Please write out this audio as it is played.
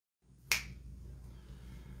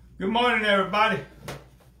Good morning, everybody.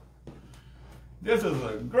 This is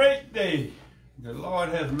a great day the Lord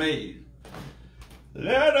has made.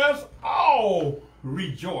 Let us all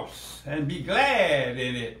rejoice and be glad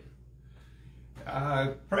in it.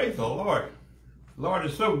 Praise the Lord. The Lord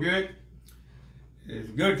is so good.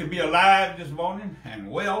 It's good to be alive this morning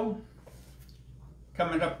and well.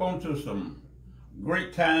 Coming up onto some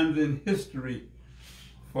great times in history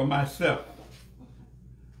for myself.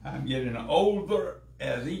 I'm getting older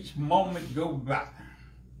as each moment goes by.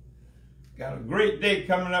 Got a great day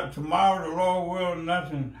coming up tomorrow. The Lord will,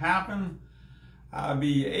 nothing happen. I'll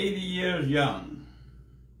be 80 years young.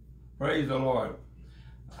 Praise the Lord.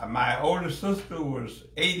 My older sister was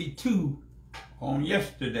 82 on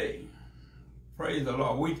yesterday. Praise the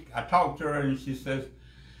Lord. I talked to her and she says,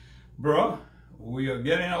 "Bruh, we are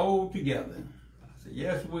getting old together." I said,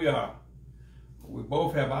 "Yes, we are. We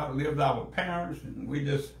both have outlived our parents, and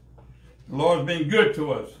the Lord's been good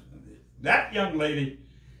to us." That young lady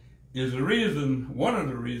is one of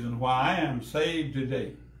the reasons why I am saved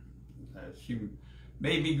today. She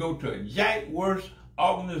made me go to a Jack Worth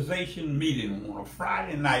organization meeting on a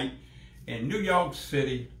Friday night in New York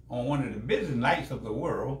City on one of the busy nights of the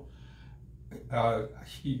world.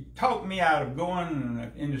 She talked me out of going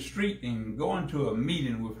in the street and going to a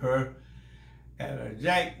meeting with her at a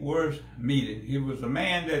Jack Worth meeting. He was a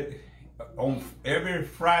man that on every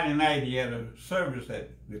Friday night he had a service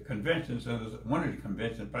at the convention center, one of the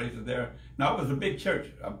convention places there. No, it was a big church,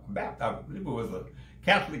 I believe it was a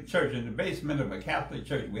Catholic church, in the basement of a Catholic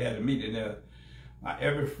church. We had a meeting there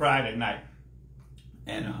every Friday night.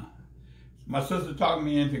 And my sister talked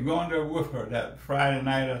me into going there with her that Friday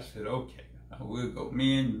night. I said, okay, we'll go.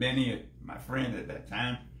 Me and Benny, my friend at that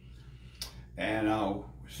time, and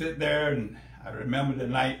sit there. And I remember the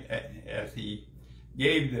night as he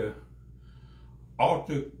gave the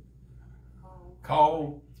altar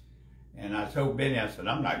call, and I told Benny, I said,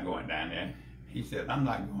 "I'm not going down there." He said, "I'm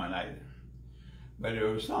not going either." But there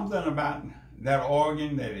was something about that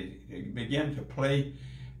organ that it began to play,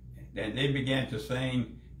 and they began to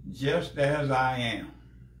sing, "Just as I am,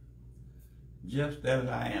 just as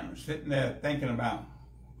I am." Sitting there thinking about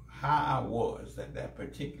how I was at that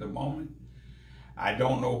particular moment. I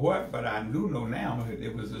don't know what, but I do know now that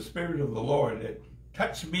it was the Spirit of the Lord that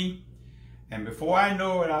touched me. And before I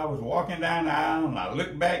know it, I was walking down the aisle, and I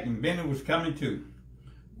looked back, and Benny was coming too.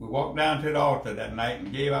 We walked down to the altar that night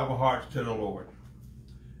and gave our hearts to the Lord.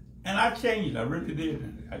 And I changed. I really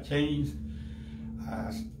did. I changed.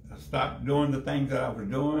 I stopped doing the things that I was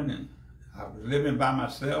doing, and I was living by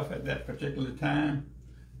myself at that particular time.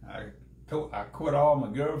 I quit all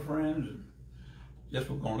my girlfriends and just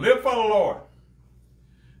was going to live for the Lord.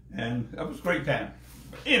 And that was a great time.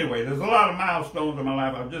 But anyway, there's a lot of milestones in my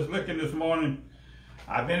life. I was just looking this morning.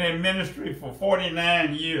 I've been in ministry for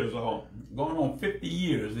 49 years, or going on 50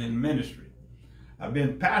 years in ministry. I've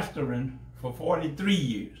been pastoring for 43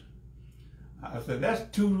 years. I said, that's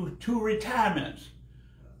two retirements.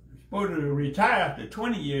 You're supposed to retire after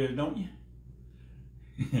 20 years, don't you?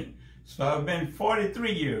 So I've been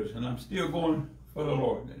 43 years, and I'm still going for the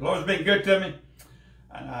Lord. The Lord's been good to me.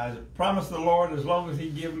 And I promise the Lord, as long as he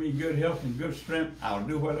gives me good health and good strength, I'll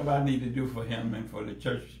do whatever I need to do for him and for the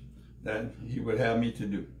church that he would have me to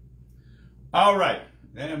do. All right.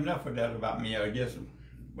 Enough of that about me, I guess.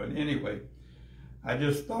 But anyway, I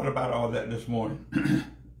just thought about all that this morning.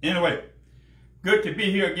 Anyway, good to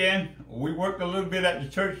be here again. We worked a little bit at the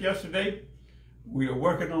church yesterday. We were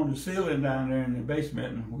working on the ceiling down there in the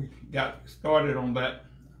basement, and we got started on that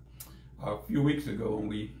a few weeks ago,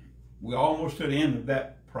 and we're almost to the end of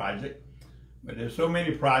that project, but there's so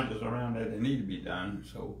many projects around there that need to be done.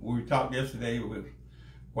 So we talked yesterday with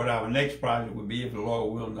what our next project would be if the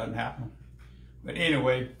Lord will, nothing happen. But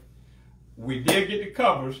anyway, we did get the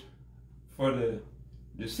covers for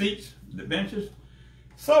the seats, the benches.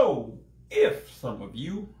 So if some of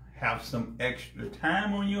you have some extra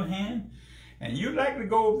time on your hand and you'd like to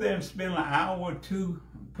go over there and spend an hour or two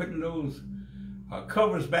putting those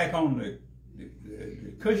covers back on the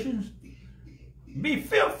cushions,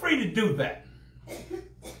 feel free to do that.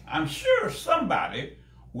 I'm sure somebody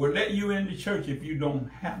will let you in the church if you don't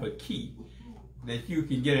have a key that you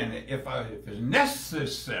can get in. If it's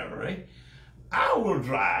necessary, I will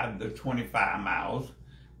drive the 25 miles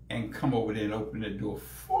and come over there and open the door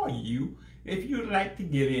for you if you'd like to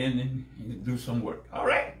get in and do some work. All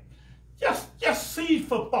right? Just seed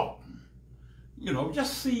for thought. You know,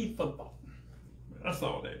 just seed for thought. That's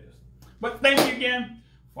all that is. But thank you again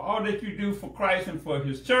for all that you do for Christ and for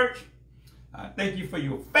his church. Thank you for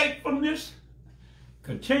your faithfulness.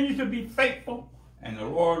 Continue to be faithful, and the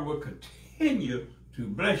Lord will continue to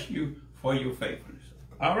bless you for your faithfulness.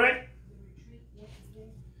 All right?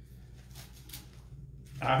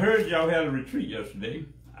 I heard y'all had a retreat yesterday.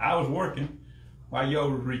 I was working while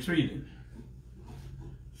y'all was retreating.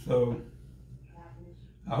 So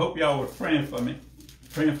I hope y'all was praying for me,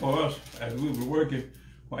 praying for us as we were working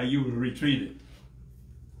while you were retreating.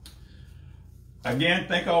 Again,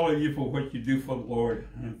 thank all of you for what you do for the Lord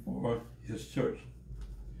and for His church.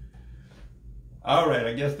 All right,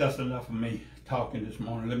 I guess that's enough of me talking this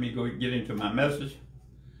morning. Let me go get into my message.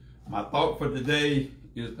 My thought for today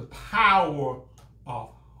is the power of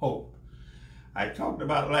hope. I talked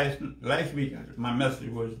about last week, my message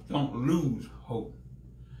was don't lose hope.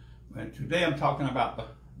 And today I'm talking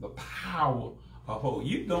about the power of hope.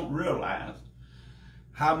 You don't realize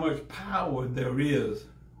how much power there is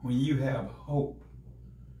when you have hope.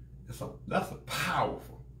 That's a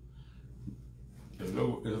powerful.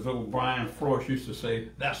 As old Brian Frost used to say,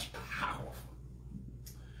 that's powerful.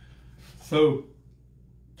 So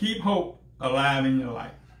keep hope alive in your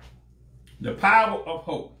life. The power of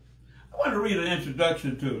hope. I want to read an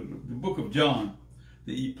introduction to the book of John,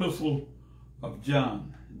 the epistle of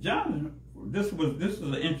John. This is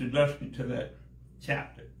an introduction to that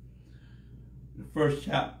chapter. The first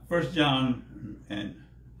chapter, 1 John and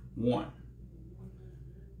 1.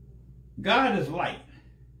 God is light.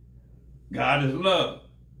 God is love.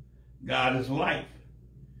 God is life.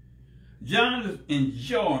 John is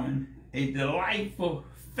enjoying a delightful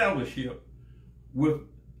fellowship with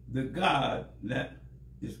the God that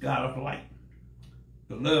is God of light,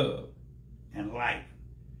 the love and life.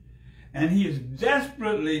 And he is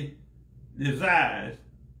desperately desires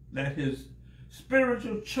that his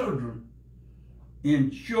spiritual children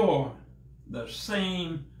enjoy the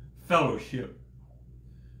same fellowship.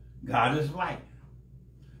 God is light.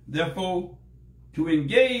 Therefore, to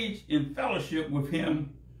engage in fellowship with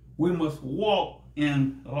him, we must walk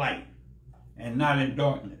in light and not in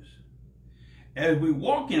darkness. As we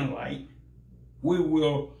walk in light, we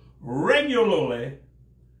will regularly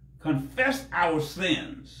confess our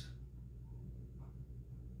sins.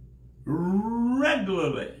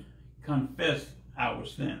 Regularly confess our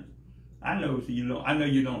sins. I know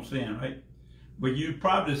you don't sin, right? But you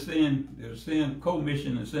probably sin. There's sin of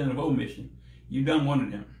commission and sin of omission. You done one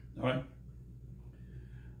of them, all right?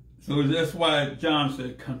 So that's why John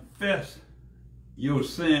said, confess your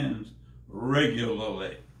sins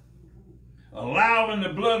regularly, allowing the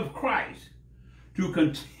blood of Christ to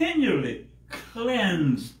continually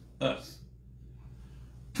cleanse us.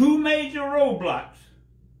 Two major roadblocks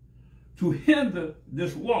to hinder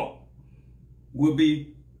this walk will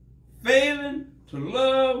be failing to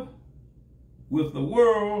love with the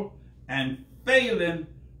world and failing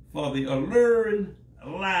for the alluring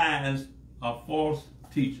lies of false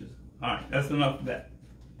teachers. All right, that's enough of that.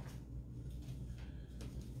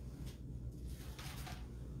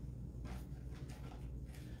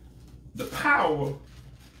 The power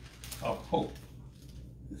of hope.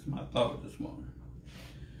 This is my thought this morning.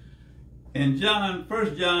 In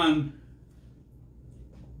 1 John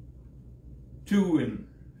 2 and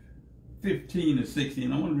 15 and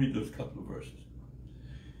 16, I want to read those couple of verses.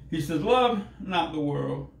 He says, love not the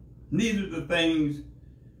world, neither the things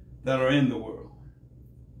that are in the world.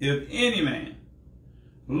 If any man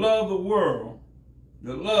love the world,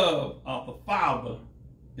 the love of the Father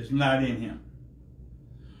is not in him.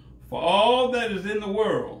 For all that is in the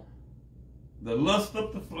world, the lust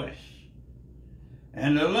of the flesh,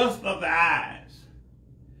 and the lust of the eyes,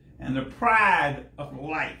 and the pride of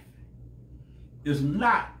life, is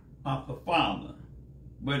not of the Father,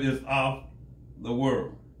 but is of the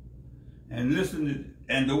world. And listen to this.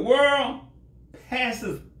 And the world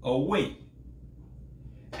passeth away,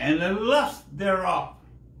 and the lust thereof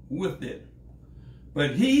with it.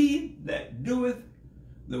 But he that doeth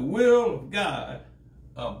the will of God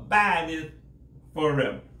abideth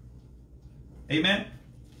forever. Amen?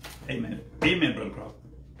 Amen. Amen, Brother Crawford.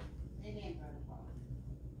 Amen, Brother Crawford.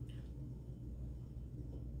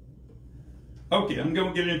 Okay, I'm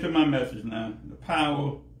going to get into my message now. The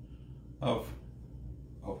power of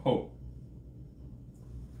hope.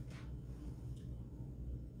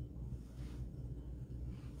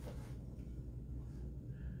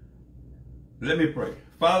 Let me pray.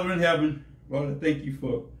 Father in heaven, Lord, I thank you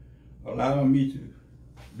for allowing me to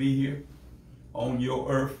be here on your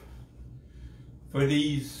earth for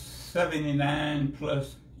these 79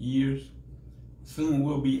 plus years. Soon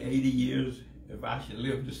will be 80 years if I should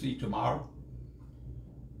live to see tomorrow.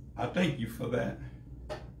 I thank you for that.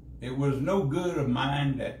 It was no good of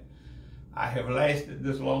mine that I have lasted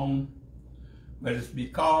this long, but it's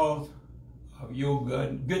because of your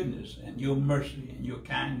goodness and your mercy and your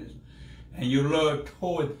kindness and your love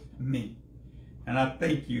toward me And I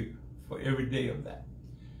thank you for every day of that.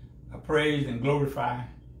 I praise and glorify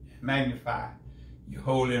and magnify your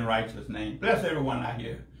holy and righteous name. Bless everyone out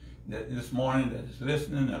here this morning that is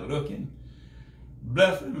listening and looking.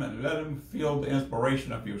 Bless them and let them feel the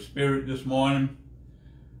inspiration of your spirit this morning.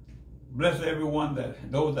 Bless everyone,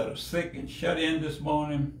 those that are sick and shut in this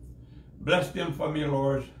morning. Bless them for me,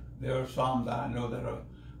 Lord. There are some that I know that are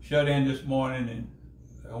shut in this morning and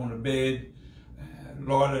on the bed,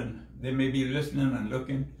 Lord, and they may be listening and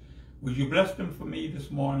looking. Would you bless them for me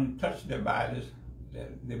this morning? Touch their bodies.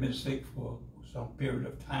 They've been sick for some period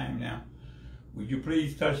of time now. Would you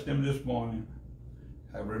please touch them this morning?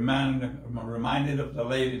 I'm reminded of the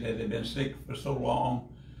lady that had been sick for so long,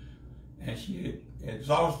 and she had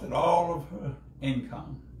exhausted all of her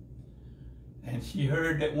income. And she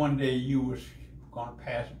heard that one day you was going to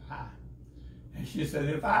pass by. And she said,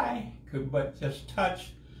 if I could but just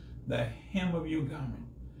touch the hem of your garment,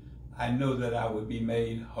 I know that I would be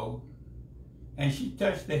made whole. And she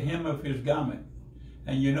touched the hem of his garment.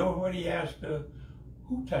 And you know what he asked her?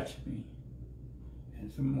 Who touched me?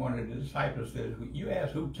 And one of the disciples said, you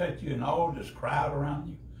asked who touched you and all this crowd around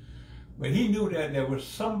you? But he knew that there was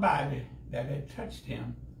somebody that had touched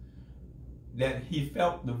him, that he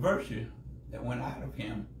felt the virtue that went out of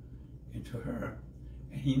him into her.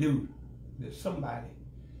 And he knew that somebody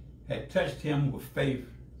had touched him with faith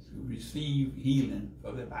to receive healing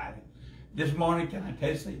for their body. This morning, can I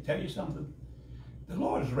tell you something? The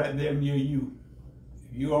Lord is right there near you.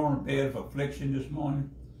 If you're on a bed of affliction this morning,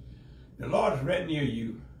 the Lord is right near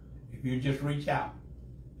you. If you just reach out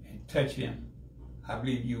and touch him, I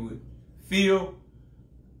believe you would feel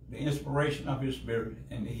the inspiration of his spirit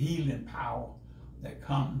and the healing power that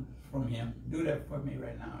comes from him. Do that for me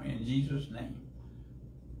right now in Jesus' name.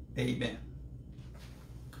 Amen.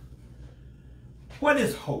 What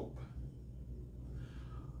is hope?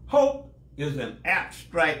 Hope is an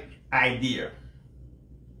abstract idea,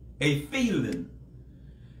 a feeling,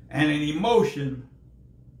 and an emotion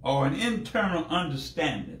or an internal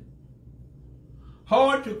understanding,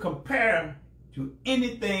 hard to compare to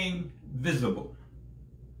anything visible.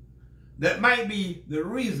 That might be the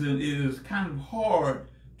reason it is kind of hard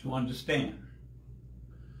to understand.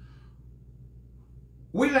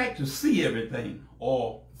 We like to see everything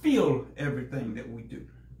or feel everything that we do.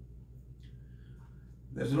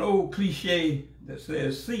 There's an old cliche that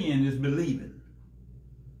says seeing is believing.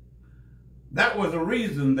 That was the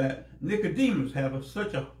reason that Nicodemus had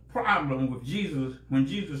such a problem with Jesus when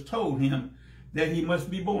Jesus told him that he must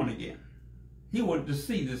be born again. He wanted to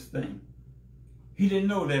see this thing. He didn't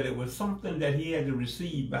know that it was something that he had to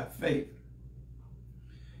receive by faith.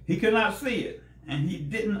 He could not see it, and he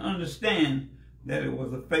didn't understand that it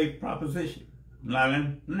was a faith proposition, not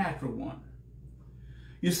a natural one.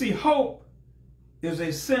 You see, hope is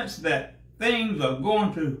a sense that things are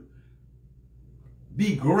going to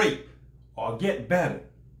be great or get better.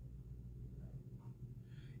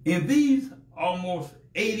 In these almost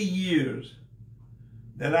 80 years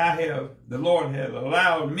that the Lord has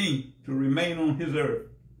allowed me to remain on his earth,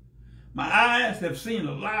 my eyes have seen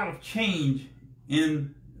a lot of change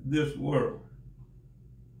in this world.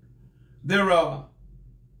 There are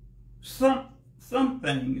some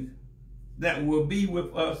things that will be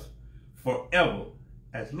with us forever,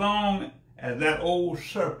 as long as that old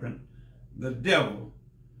serpent, the devil,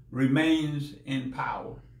 remains in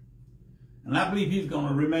power. And I believe he's going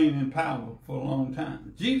to remain in power for a long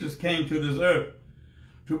time. Jesus came to this earth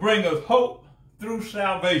to bring us hope through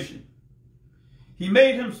salvation. He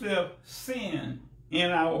made himself sin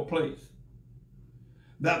in our place,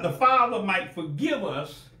 that the Father might forgive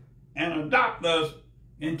us and adopt us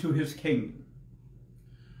into his kingdom.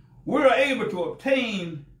 We're able to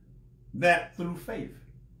obtain that through faith.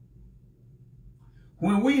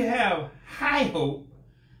 When we have high hope,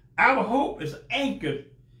 our hope is anchored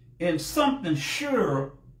in something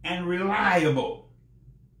sure and reliable.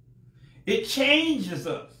 It changes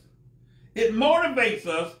us. It motivates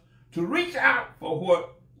us to reach out for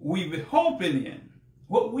what we've been hoping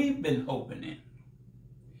in.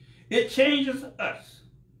 It changes us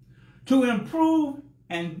to improve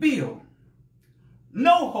and build.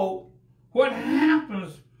 No hope. What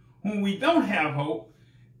happens when we don't have hope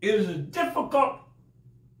is difficult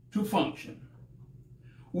to function.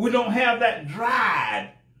 We don't have that drive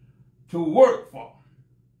to work for.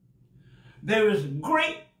 There is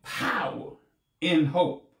great power in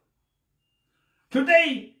hope.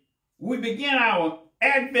 Today, we begin our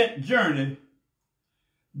Advent journey,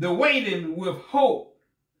 the waiting with hope.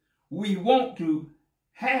 We want to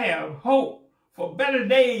have hope for better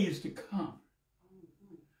days to come.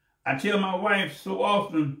 I tell my wife so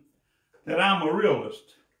often that I'm a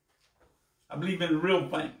realist. I believe in real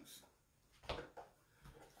things.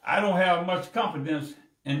 I don't have much confidence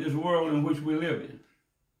in this world in which we live in,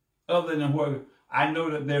 other than where I know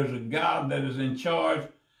that there's a God that is in charge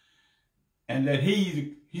and that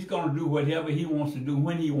he's going to do whatever he wants to do,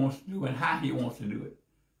 when he wants to do, and how he wants to do it,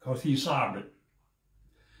 because he's sovereign.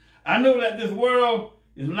 I know that this world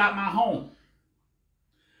is not my home,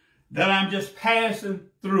 that I'm just passing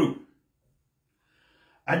through.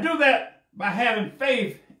 I do that by having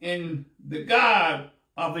faith in the God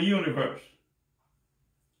of the universe.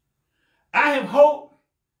 I have hope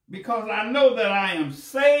because I know that I am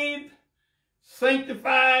saved,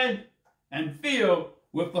 sanctified, and filled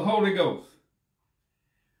with the Holy Ghost,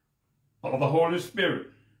 or the Holy Spirit,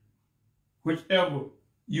 whichever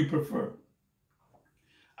you prefer.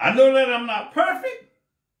 I know that I'm not perfect,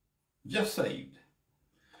 just saved.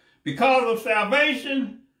 Because of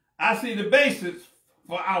salvation, I see the basis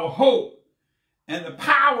for our hope and the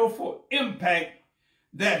powerful impact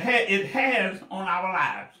that it has on our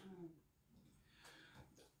lives.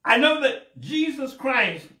 I know that Jesus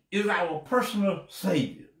Christ is our personal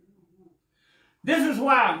Savior. This is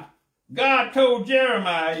why God told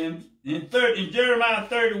Jeremiah in Jeremiah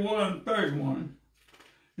 31:31,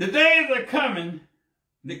 the days are coming,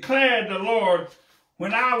 declared the Lord,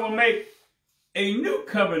 when I will make a new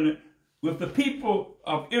covenant with the people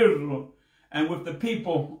of Israel and with the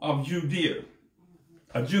people of Judah.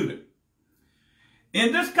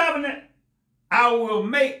 In this covenant, I will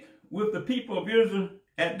make with the people of Israel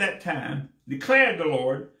at that time, declared the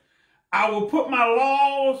Lord, I will put my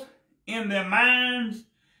laws in their minds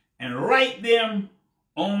and write them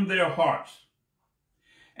on their hearts.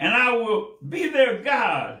 And I will be their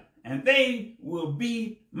God, and they will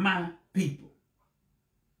be my people.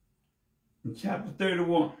 In chapter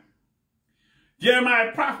 31,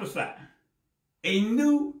 Jeremiah prophesied a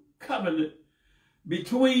new covenant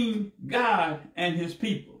between God and his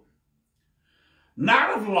people,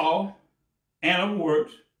 not of law and of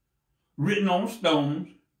works written on stones,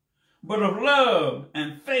 but of love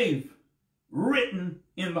and faith written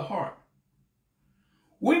in the heart.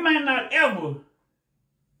 We may not ever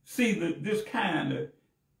see this kind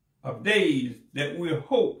of days that we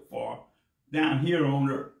hope for down here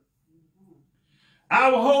on earth.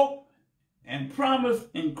 Our hope and promise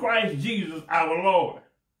in Christ Jesus our Lord.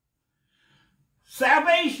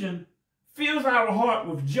 Salvation fills our heart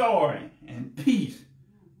with joy and peace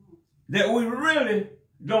that we really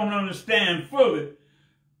don't understand fully,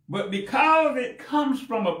 but because it comes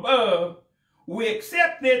from above, we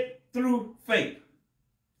accept it through faith.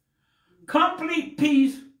 Complete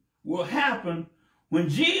peace will happen when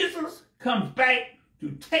Jesus comes back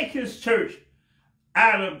to take his church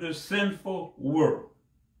out of this sinful world.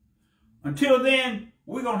 Until then,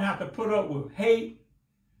 we're going to have to put up with hate,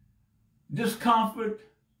 discomfort,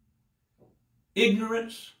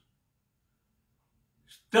 ignorance,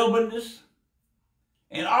 stubbornness,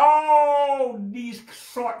 and all these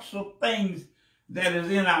sorts of things that is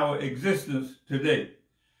in our existence today.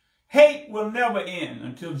 Hate will never end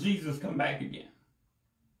until Jesus comes back again.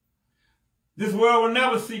 This world will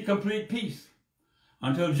never see complete peace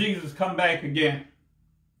until Jesus comes back again.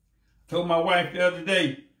 I told my wife the other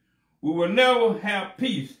day, we will never have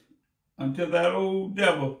peace until that old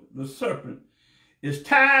devil, the serpent, is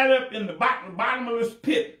tied up in the bottomless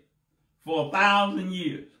pit for 1,000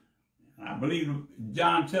 years. I believe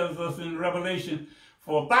John tells us in Revelation,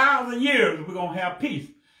 for 1,000 years we're going to have peace.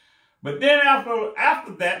 But then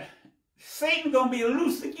after that, Satan's going to be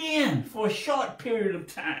loose again for a short period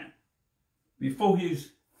of time before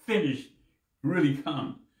his finish really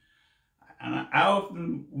comes. And I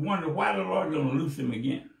often wonder why the Lord is going to loose him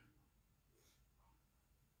again.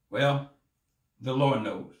 Well, the Lord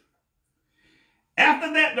knows.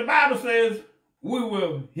 After that, the Bible says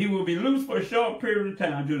he will be loose for a short period of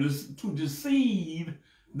time to deceive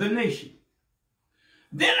the nation.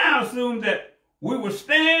 Then I assume that we will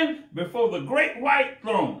stand before the great white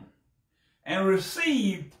throne and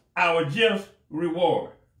receive our just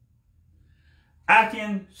reward. I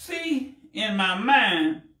can see in my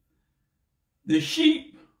mind the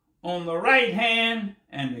sheep on the right hand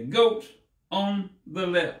and the goats on the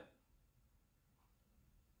left.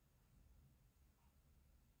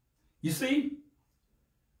 You see,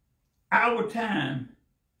 our time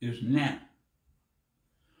is now.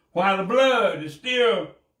 While the blood is still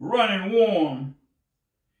running warm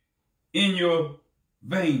in your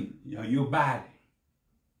vein, your body,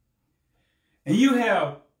 and you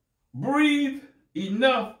have breathed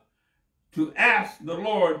enough to ask the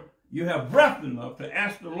Lord, you have breath enough to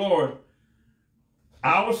ask the Lord,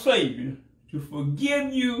 our Savior, to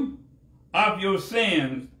forgive you of your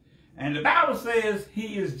sins. And the Bible says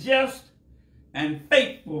he is just and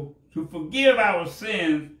faithful to forgive our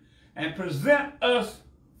sins and present us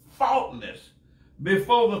faultless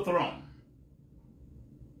before the throne.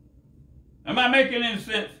 Am I making any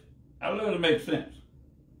sense? I love to make sense.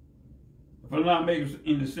 If I'm not making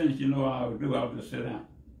any sense, you know how I would do. I'll just sit down.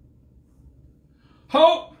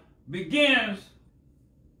 Hope begins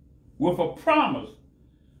with a promise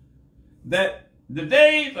that the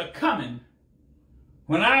days are coming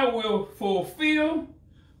when I will fulfill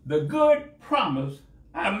the good promise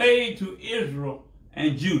I made to Israel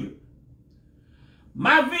and Judah.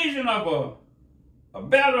 My vision of a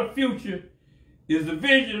better future is the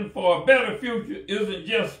vision for a better future isn't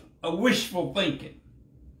just a wishful thinking.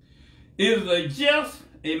 It is just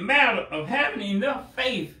a matter of having enough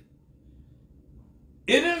faith.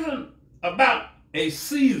 It isn't about a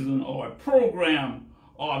season or a program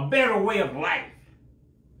or a better way of life.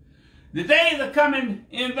 The days are coming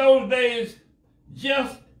in those days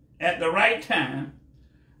just at the right time.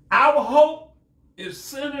 Our hope is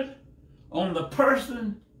centered on the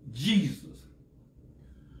person Jesus.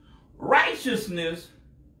 Righteousness,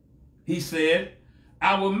 he said,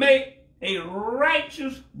 I will make a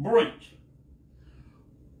righteous branch.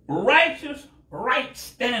 Righteous, right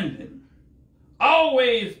standing,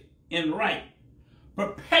 always in right,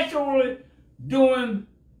 perpetually doing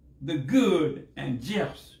the good and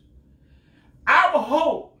just. Our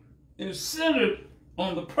hope is centered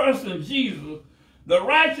on the person Jesus, the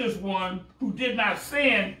righteous one who did not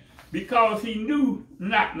sin because he knew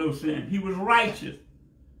not no sin. He was righteous,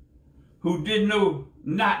 who did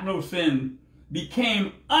not know sin,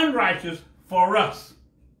 became unrighteous for us,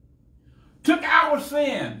 took our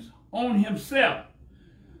sins on himself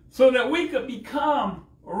so that we could become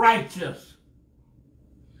righteous.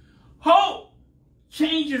 Hope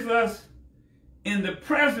changes us in the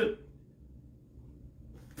present.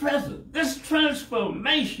 This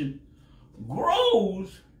transformation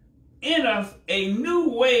grows in us a new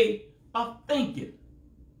way of thinking,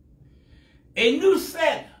 a new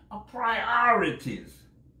set of priorities.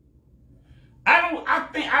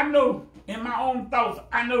 I know in my own thoughts,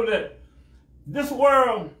 I know that this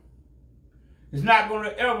world is not going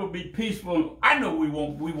to ever be peaceful. I know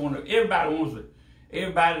everybody wants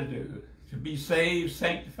everybody to be saved,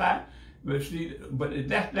 sanctified, but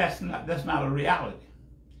that's not a reality.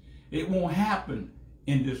 It won't happen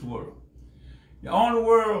in this world. The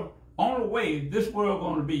only way this world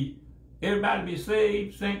going to be everybody be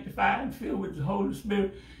saved, sanctified, and filled with the Holy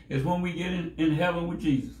Spirit is when we get in heaven with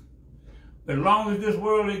Jesus. But as long as this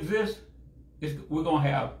world exists, we're going to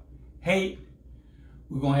have hate,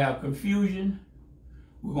 we're going to have confusion,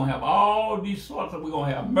 we're going to have all these sorts of, we're going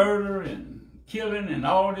to have murder and killing and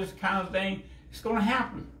all this kind of thing. It's going to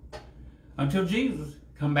happen until Jesus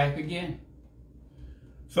come back again.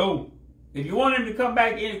 So, if you want him to come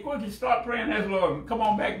back any quicker, start praying as Lord, come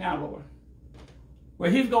on back now, Lord. Well,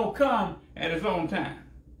 he's going to come at his own time.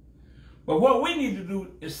 But what we need to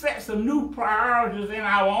do is set some new priorities in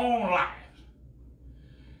our own lives.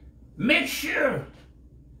 Make sure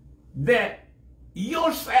that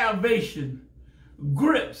your salvation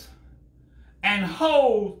grips and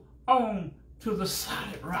holds on to the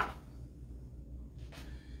solid rock.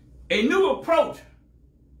 A new approach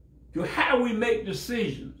to how we make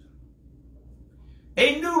decisions.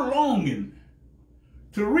 A new longing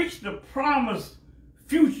to reach the promised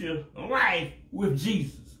future life with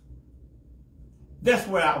Jesus. That's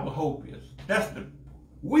where our hope is. That's the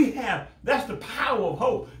power of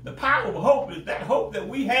hope. The power of hope is that hope that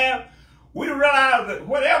we have. We realize that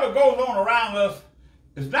whatever goes on around us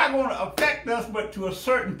is not going to affect us but to a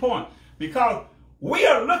certain point, because we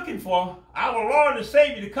are looking for our Lord and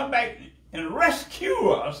Savior to come back and rescue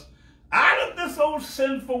us out of this old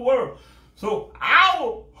sinful world. So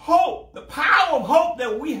our hope, the power of hope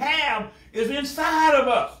that we have is inside of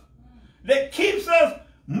us, that keeps us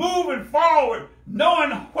moving forward,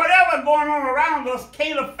 knowing whatever going on around us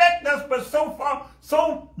can't affect us but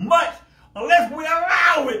so much unless we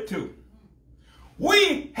allow it to.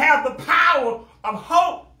 We have the power of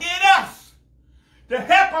hope in us to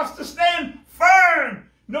help us to stand firm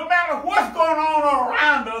no matter what's going on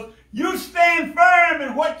around us. You stand firm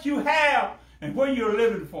in what you have and what you're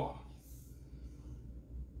living for.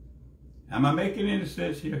 Am I making any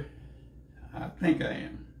sense here? I think I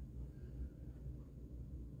am.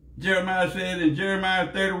 Jeremiah said in Jeremiah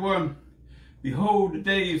 31, behold, the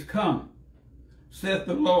days come, saith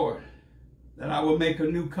the Lord, that I will make a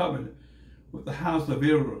new covenant with the house of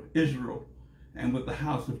Israel and with the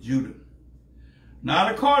house of Judah.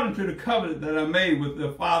 Not according to the covenant that I made with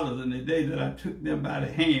their fathers in the day that I took them by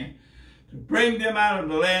the hand to bring them out of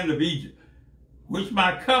the land of Egypt, which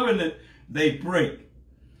my covenant they break.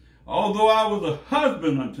 although I was a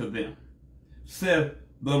husband unto them, saith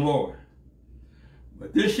the Lord.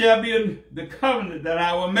 But this shall be the covenant that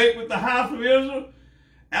I will make with the house of Israel.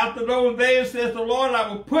 After those days, says the Lord, I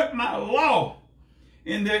will put my law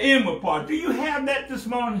in their inward part. Do you have that this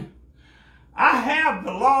morning? I have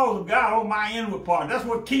the laws of God on my inward part. That's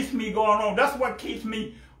what keeps me going on. That's what keeps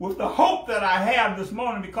me with the hope that I have this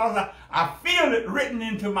morning, because I feel it written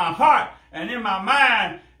into my heart and in my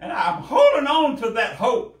mind, and I'm holding on to that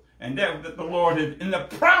hope and that the Lord has, and the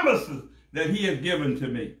promises that he has given to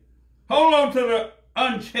me. Hold on to the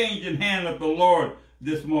unchanging hand of the Lord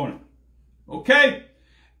this morning. Okay?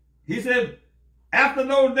 He said, after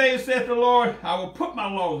those days, saith the Lord, I will put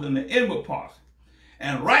my laws in the inward parts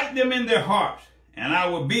and write them in their hearts, and I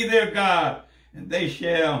will be their God, and they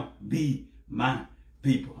shall be my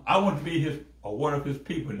people. I want to be one of his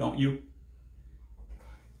people, don't you?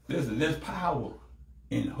 Listen, there's power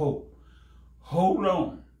in hope. Hold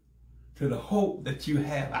on to the hope that you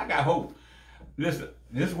have. I got hope. Listen,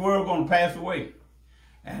 this world going to pass away,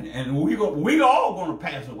 and we all going to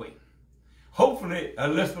pass away. Hopefully,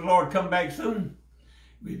 unless the Lord come back soon.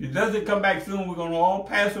 If it doesn't come back soon, we're going to all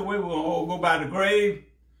pass away. We're going to all go by the grave.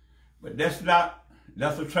 But that's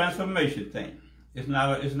a transformation thing. It's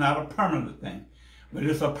not a permanent thing. But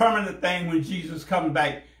it's a permanent thing when Jesus comes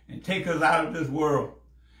back and take us out of this world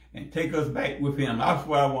and take us back with him. That's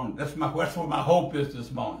what I want. That's what my hope is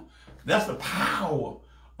this morning. That's the power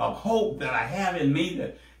of hope that I have in me,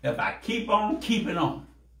 that if I keep on keeping on,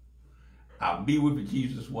 I'll be with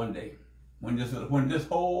Jesus one day. When this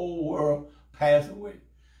whole world pass away.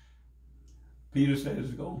 Peter says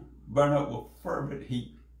it's going to burn up with fervent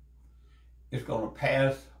heat. It's going to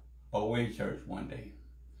pass away, church, one day.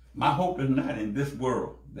 My hope is not in this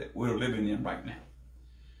world that we're living in right now.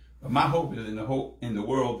 But my hope is in the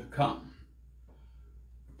world to come.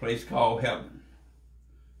 A place called heaven.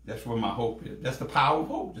 That's where my hope is. That's the power of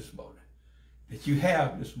hope this morning. That you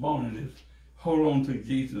have this morning is hold on to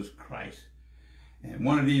Jesus Christ. And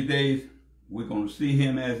one of these days, we're going to see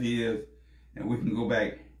him as he is, and we can go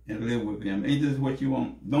back and live with him. Ain't this what you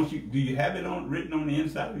want? Don't you? Do you have it written on the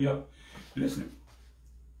inside of your? Listen,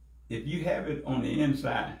 if you have it on the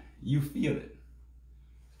inside, you feel it.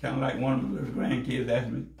 It's kind of like one of my little grandkids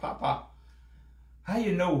asked me, Papa, how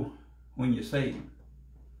you know when you're saved?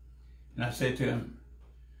 And I said to him,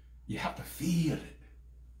 you have to feel it.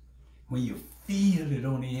 When you feel it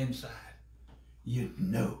on the inside, you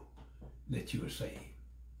know that you are saved.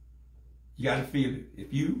 You got to feel it.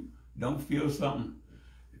 If you don't feel something,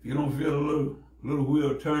 if you don't feel a little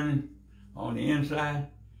wheel turning on the inside,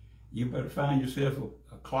 you better find yourself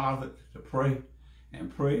a closet to pray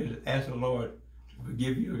and ask the Lord to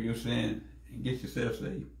forgive you of your sins and get yourself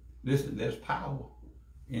saved. Listen, there's power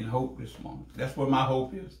in hope this morning. That's what my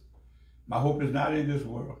hope is. My hope is not in this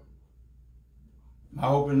world. My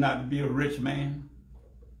hope is not to be a rich man,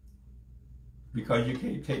 because you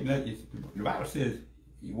can't take nothing. The Bible says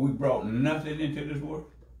we brought nothing into this world,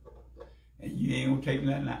 and you ain't gonna take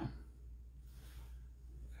nothing out.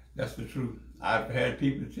 That's the truth. I've had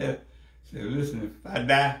people say, listen, if I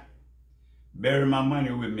die, bury my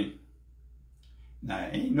money with me. Now,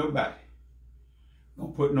 ain't nobody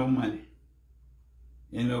gonna put no money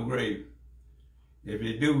in no grave. If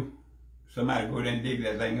you do, somebody go there and dig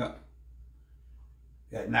that thing up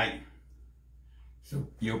that night. So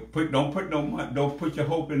don't put your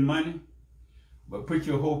hope in money, but put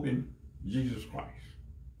your hope in Jesus Christ.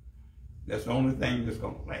 That's the only thing that's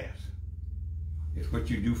going to last. It's what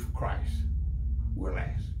you do for Christ will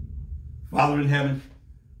last. Father in heaven,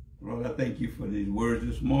 Lord, I thank you for these words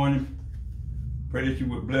this morning. Pray that you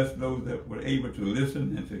would bless those that were able to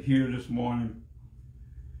listen and to hear this morning.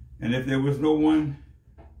 And if there was no one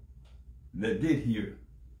that did hear,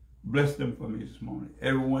 bless them for me this morning.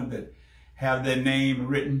 Everyone that have their name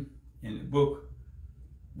written in the book,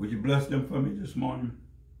 would you bless them for me this morning?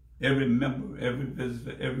 Every member, every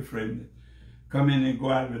visitor, every friend that come in and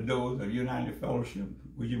go out of the doors of United Fellowship,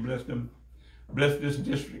 would you bless them? Bless this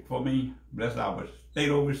district for me. Bless our state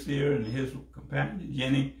overseer and his companion,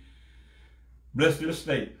 Jenny. Bless this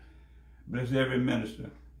state. Bless every minister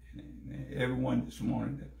and everyone this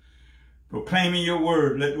morning that proclaiming your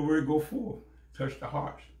word. Let the word go forth. Touch the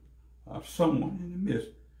hearts of someone in the midst,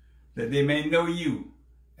 that they may know you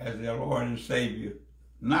as their Lord and Savior,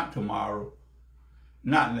 not tomorrow,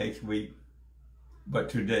 not next week, but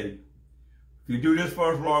today. If you do this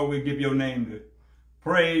for us, Lord, we give your name the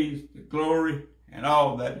praise, the glory, and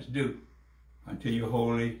all that is due unto your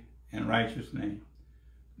holy and righteous name.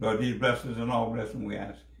 Lord, these blessings and all blessings we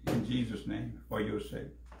ask in Jesus' name for your sake.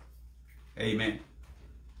 Amen.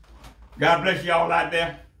 God bless you all out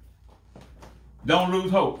there. Don't lose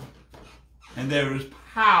hope. And there is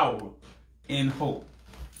power in hope.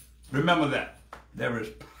 Remember that. There is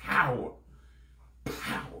power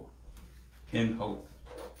in hope.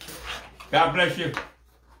 God bless you.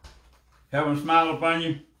 Heaven smile upon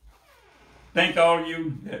you. Thank all of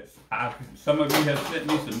you. Some of you have sent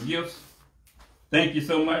me some gifts. Thank you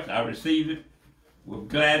so much. I received it with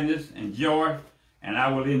gladness and joy, and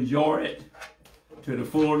I will enjoy it to the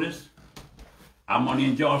fullness. I'm going to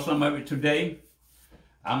enjoy some of it today.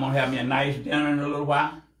 I'm going to have me a nice dinner in a little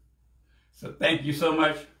while. So thank you so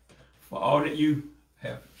much for all that you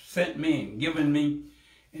have sent me and given me.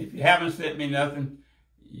 And if you haven't sent me nothing,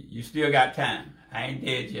 you still got time. I ain't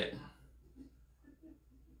dead yet.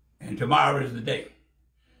 And tomorrow is the day.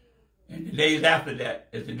 And the days after that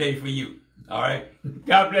is the day for you. All right?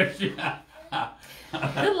 God bless you.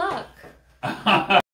 Good luck.